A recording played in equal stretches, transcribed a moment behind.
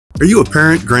Are you a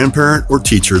parent, grandparent, or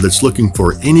teacher that's looking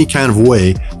for any kind of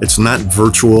way that's not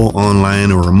virtual,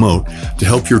 online, or remote to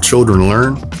help your children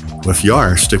learn? Well, if you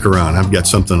are, stick around. I've got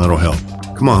something that'll help.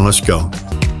 Come on, let's go.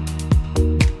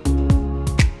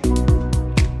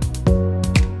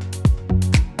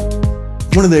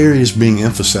 One of the areas being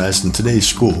emphasized in today's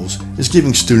schools is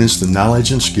giving students the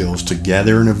knowledge and skills to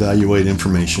gather and evaluate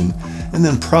information and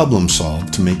then problem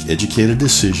solve to make educated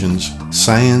decisions.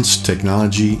 Science,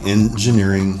 technology,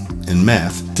 engineering, and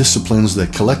math, disciplines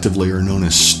that collectively are known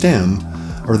as STEM,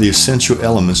 are the essential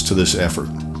elements to this effort.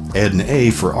 Add an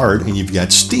A for art and you've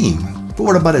got STEAM. But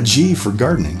what about a G for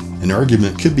gardening? An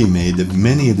argument could be made that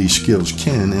many of these skills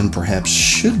can and perhaps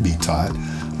should be taught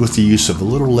with the use of a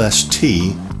little less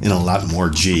T and a lot more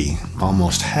G.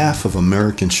 Almost half of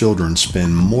American children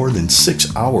spend more than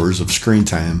 6 hours of screen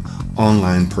time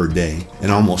online per day, an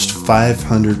almost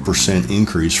 500%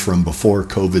 increase from before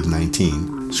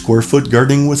COVID-19. Square Foot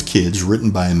Gardening with Kids, written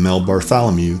by Mel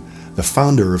Bartholomew, the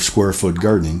founder of Square Foot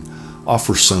Gardening,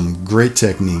 offers some great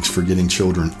techniques for getting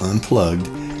children unplugged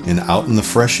and out in the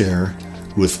fresh air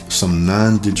with some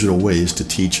non-digital ways to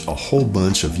teach a whole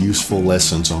bunch of useful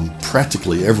lessons on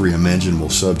practically every imaginable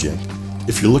subject.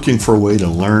 If you're looking for a way to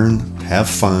learn, have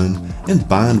fun, and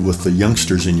bond with the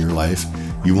youngsters in your life,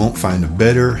 you won't find a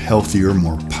better, healthier,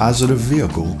 more positive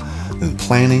vehicle than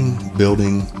planning,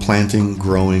 building, planting,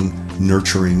 growing,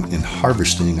 nurturing, and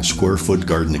harvesting a square foot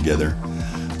garden together.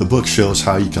 The book shows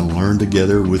how you can learn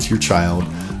together with your child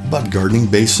about gardening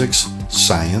basics,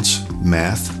 science,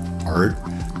 math, art,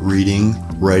 reading,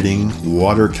 writing,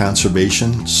 water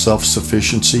conservation,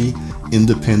 self-sufficiency,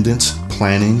 independence,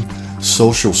 planning,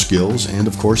 social skills, and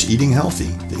of course eating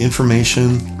healthy. The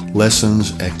information,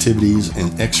 lessons, activities,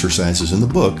 and exercises in the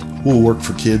book will work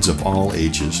for kids of all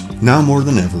ages. Now more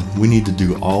than ever, we need to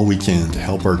do all we can to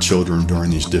help our children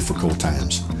during these difficult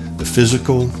times. The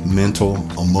physical, mental,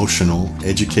 emotional,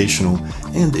 educational,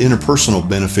 and interpersonal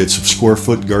benefits of Square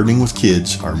Foot Gardening with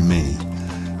Kids are many.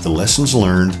 The lessons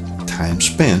learned, time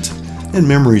spent, and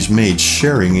memories made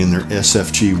sharing in their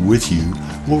SFG with you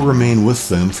will remain with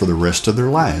them for the rest of their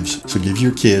lives. So give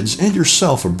your kids and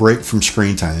yourself a break from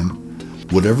screen time.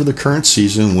 Whatever the current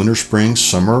season, winter, spring,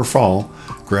 summer, or fall,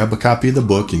 grab a copy of the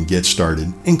book and get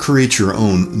started, and create your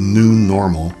own new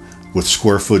normal with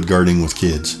Square Foot Gardening with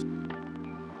Kids.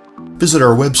 Visit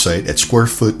our website at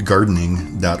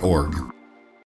squarefootgardening.org.